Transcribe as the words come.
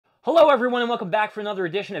Hello everyone and welcome back for another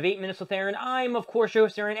edition of 8 Minutes with Aaron. I'm of course your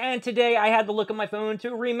host Aaron, and today I had to look at my phone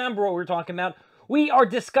to remember what we were talking about. We are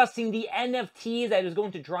discussing the NFT that is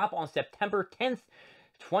going to drop on September 10th,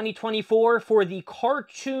 2024 for the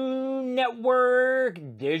Cartoon Network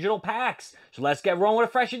digital packs. So let's get rolling with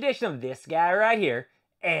a fresh edition of this guy right here,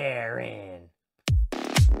 Aaron.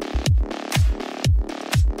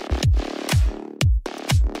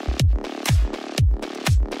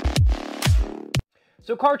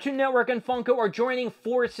 So Cartoon Network and Funko are joining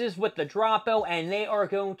forces with the Droppo, and they are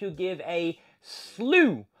going to give a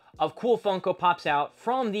slew of cool Funko Pops out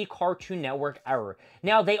from the Cartoon Network era.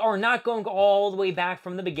 Now, they are not going all the way back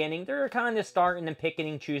from the beginning. They're kind of starting and picking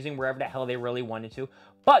and choosing wherever the hell they really wanted to.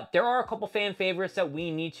 But there are a couple fan favorites that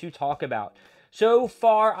we need to talk about. So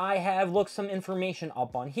far, I have looked some information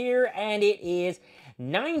up on here, and it is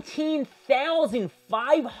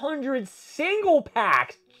 19,500 single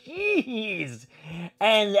packs. Jeez!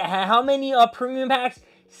 And how many premium packs?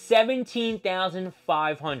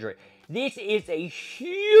 17,500. This is a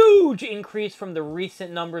huge increase from the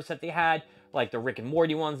recent numbers that they had, like the Rick and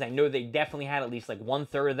Morty ones. I know they definitely had at least like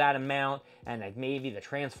 1/3 of that amount, and like maybe the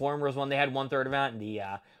Transformers one they had 1/3 of that, and the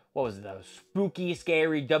what was it, those spooky,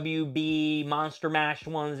 scary WB Monster Mash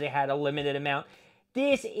ones, they had a limited amount.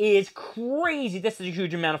 This is crazy. This is a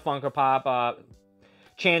huge amount of Funko Pop Funko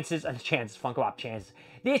Pop chances.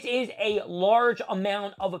 This is a large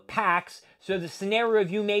amount of packs, so the scenario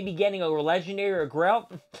of you maybe getting a legendary or a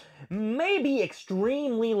grail may be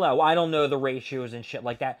extremely low. I don't know the ratios and shit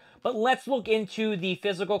like that, but let's look into the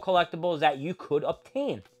physical collectibles that you could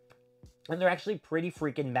obtain. And they're actually pretty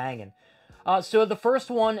freaking banging. So the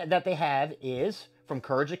first one that they have is, from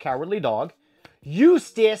Courage the Cowardly Dog,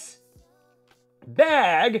 Eustace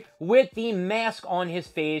Bag with the mask on his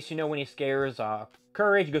face. You know, when he scares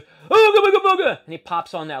Courage, he goes, "Ooga booga booga!" And he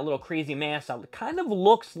pops on that little crazy mask. It kind of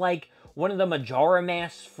looks like one of the Majora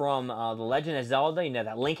masks from The Legend of Zelda. You know,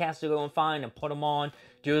 that Link has to go and find and put them on,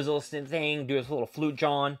 do his little thing, do his little flute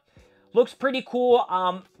John. Looks pretty cool.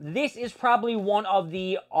 This is probably one of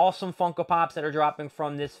the awesome Funko Pops that are dropping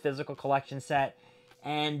from this physical collection set.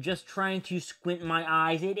 And just trying to squint my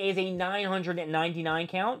eyes, it is a 999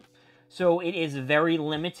 count. So it is very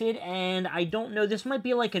limited, and I don't know, this might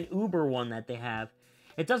be like an Uber one that they have.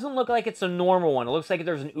 It doesn't look like it's a normal one. It looks like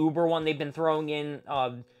there's an Uber one they've been throwing in,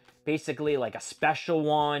 basically like a special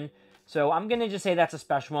one. So I'm going to just say that's a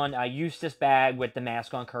special one. Eustace Bag with the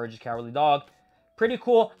mask on, Courage the Cowardly Dog. Pretty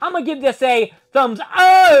cool. I'm going to give this a thumbs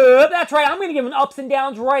up. That's right, I'm going to give an ups and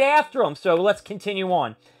downs right after them. So let's continue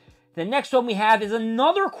on. The next one we have is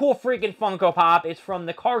another cool freaking Funko Pop. It's from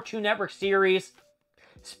the Cartoon Network series,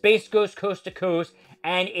 Space Ghost Coast to Coast,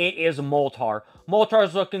 and it is Moltar.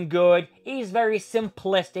 Moltar's looking good. He's very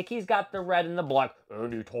simplistic. He's got the red and the black,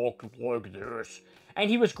 and he talks like this. And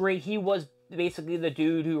he was great. He was basically the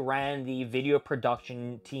dude who ran the video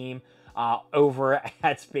production team over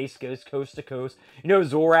at Space Ghost Coast to Coast. You know,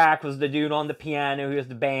 Zorak was the dude on the piano who was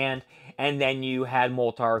the band, and then you had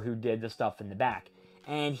Moltar who did the stuff in the back.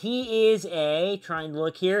 And he is trying to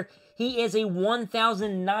look here, he is a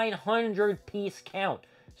 1,900 piece count.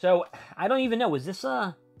 So, I don't even know, is this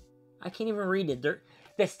I can't even read it.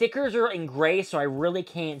 The stickers are in gray, so I really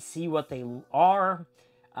can't see what they are.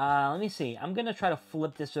 Let me see. I'm going to try to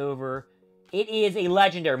flip this over. It is a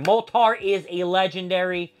legendary. Moltar is a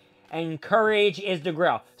legendary, and Courage is the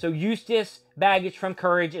grail. So, Eustace Baggage from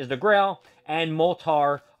Courage is the grail, and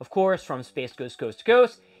Moltar, of course, from Space Ghost Coast to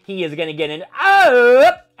Coast. He is going to get an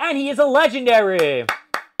up, and he is a legendary.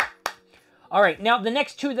 Alright, now the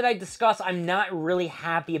next two that I discuss, I'm not really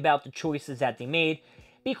happy about the choices that they made,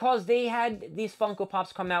 because they had these Funko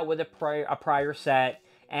Pops come out with a prior set,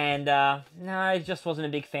 and I just wasn't a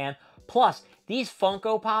big fan. Plus, these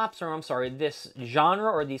Funko Pops, or I'm sorry, this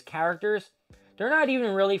genre or these characters, they're not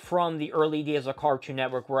even really from the early days of Cartoon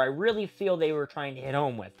Network, where I really feel they were trying to hit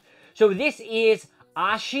home with. So this is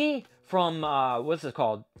Ashi from, what's it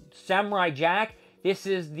called? Samurai Jack. This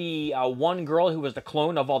is the one girl who was the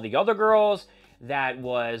clone of all the other girls. That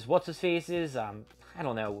was, what's-his-face's? I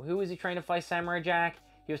don't know. Who was he trying to fight, Samurai Jack?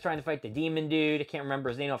 He was trying to fight the demon dude. I can't remember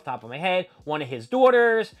his name off the top of my head. One of his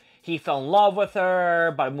daughters. He fell in love with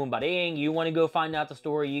her. Bada boom, bada bing. You want to go find out the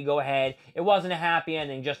story, you go ahead. It wasn't a happy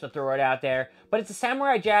ending, just to throw it out there. But it's a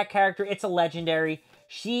Samurai Jack character. It's a legendary.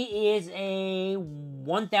 She is a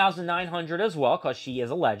 1,900 as well, because she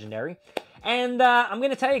is a legendary. And I'm going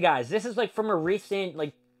to tell you guys, this is like from a recent,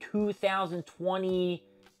 like 2020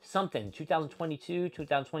 something, 2022,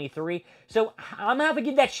 2023. So I'm going to have to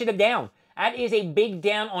give that shit a down. That is a big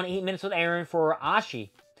down on 8 Minutes with Aaron for Ashi.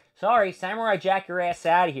 Sorry, Samurai Jack your ass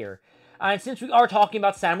out of here. And since we are talking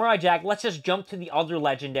about Samurai Jack, let's just jump to the other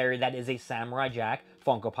legendary that is a Samurai Jack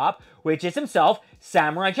Funko Pop, which is himself,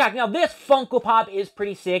 Samurai Jack. Now, this Funko Pop is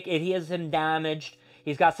pretty sick. He has him damaged.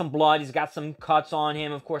 He's got some blood. He's got some cuts on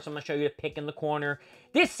him. Of course, I'm going to show you the pick in the corner.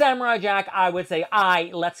 This Samurai Jack, I would say,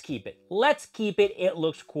 let's keep it. Let's keep it. It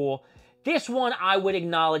looks cool. This one, I would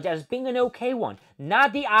acknowledge as being an okay one.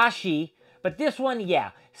 Not the Ashi, but this one,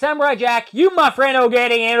 yeah. Samurai Jack, you, my friend, are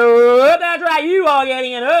getting it up. That's right, you are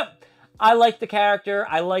getting it up. I like the character.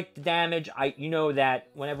 I like the damage. You know that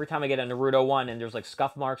every time I get a Naruto one and there's like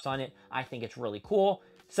scuff marks on it, I think it's really cool.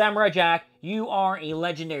 Samurai Jack, you are a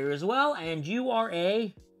legendary as well, and you are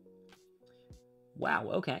a...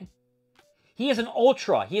 Wow, okay. He is an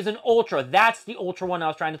Ultra. He is an Ultra. That's the Ultra one I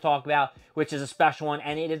was trying to talk about, which is a special one,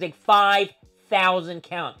 and it is a 5,000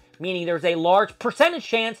 count, meaning there's a large percentage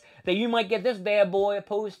chance that you might get this bad boy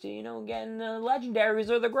opposed to, you know, getting the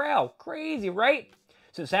legendaries or the Grail. Crazy, right?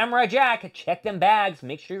 So Samurai Jack, check them bags.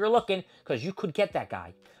 Make sure you're looking, because you could get that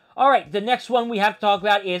guy. All right, the next one we have to talk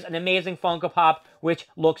about is an amazing Funko Pop, which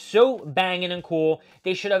looks so banging and cool.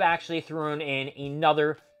 They should have actually thrown in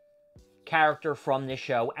another character from this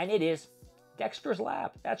show, and it is Dexter's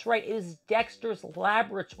Lab. That's right, it is Dexter's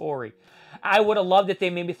Laboratory. I would have loved if they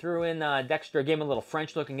maybe threw in Dexter, gave him a little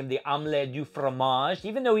French look, and gave him the omelette du fromage,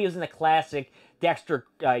 even though he was in the classic Dexter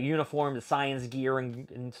uniform, the science gear,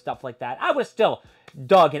 and stuff like that. I would still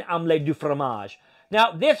dug an omelette du fromage.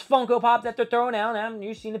 Now, this Funko Pop that they're throwing out, and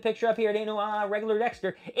you've seen the picture up here, it ain't no regular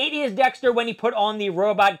Dexter. It is Dexter when he put on the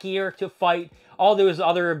robot gear to fight all those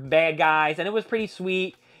other bad guys, and it was pretty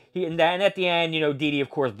sweet. And at the end, you know, Dee Dee, of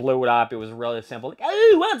course, blew it up. It was really simple. Like,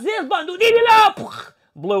 oh, what's this bundle? Dee Dee, up!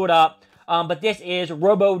 Blew it up. But this is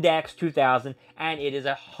RoboDex 2000, and it is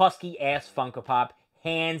a husky-ass Funko Pop,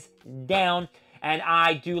 hands down. And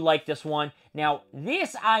I do like this one. Now,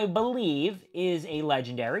 this, I believe, is a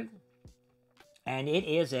legendary. And it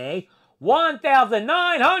is a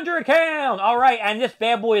 1,900 count. All right, and this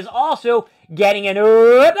bad boy is also getting an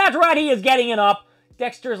up. That's right, he is getting an up.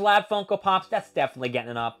 Dexter's Lab Funko Pops, that's definitely getting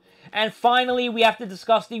an up. And finally, we have to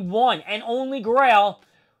discuss the one and only Grail.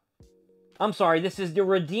 I'm sorry, this is the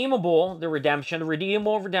redeemable redemption.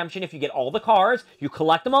 If you get all the cards, you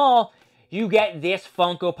collect them all, you get this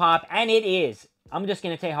Funko Pop, and it is, I'm just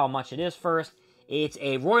going to tell you how much it is first. It's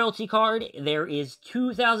a royalty card. There is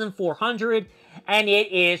 2,400, and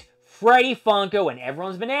it is Freddy Funko, and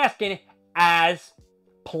everyone's been asking, as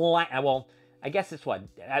Plank. Well, I guess it's what?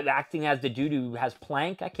 Acting as the dude who has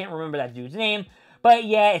Plank. I can't remember that dude's name. But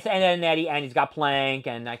yeah, it's Ed, and Eddie, and he's got Plank,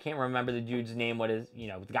 and I can't remember the dude's name, what is, you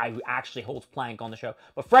know, the guy who actually holds Plank on the show.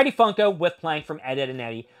 But Freddy Funko with Plank from Ed, and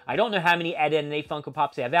Eddie. I don't know how many Ed, and Eddie Funko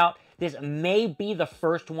Pops they have out. This may be the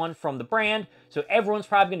first one from the brand, so everyone's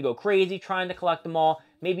probably going to go crazy trying to collect them all.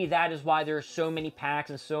 Maybe that is why there's so many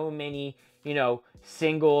packs and so many, you know,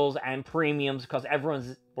 singles and premiums, because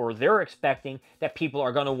they're expecting that people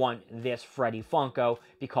are going to want this Freddy Funko,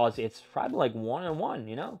 because it's probably like 1-on-1,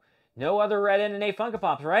 you know? No other Red and Funko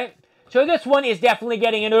Pops, right? So this one is definitely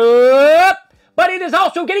getting it up, but it is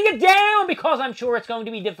also getting it down, because I'm sure it's going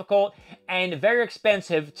to be difficult and very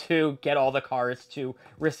expensive to get all the cards to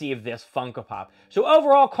receive this Funko Pop. So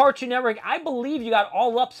overall, Cartoon Network, I believe you got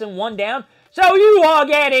all ups and one down. So you are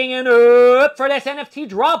getting an up for this NFT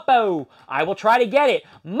Droppo. I will try to get it.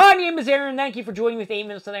 My name is Aaron. Thank you for joining me with 8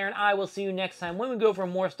 Minutes with Aaron. I will see you next time when we go for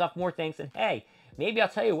more stuff, more things. And hey, maybe I'll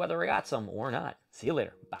tell you whether I got some or not. See you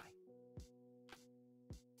later. Bye.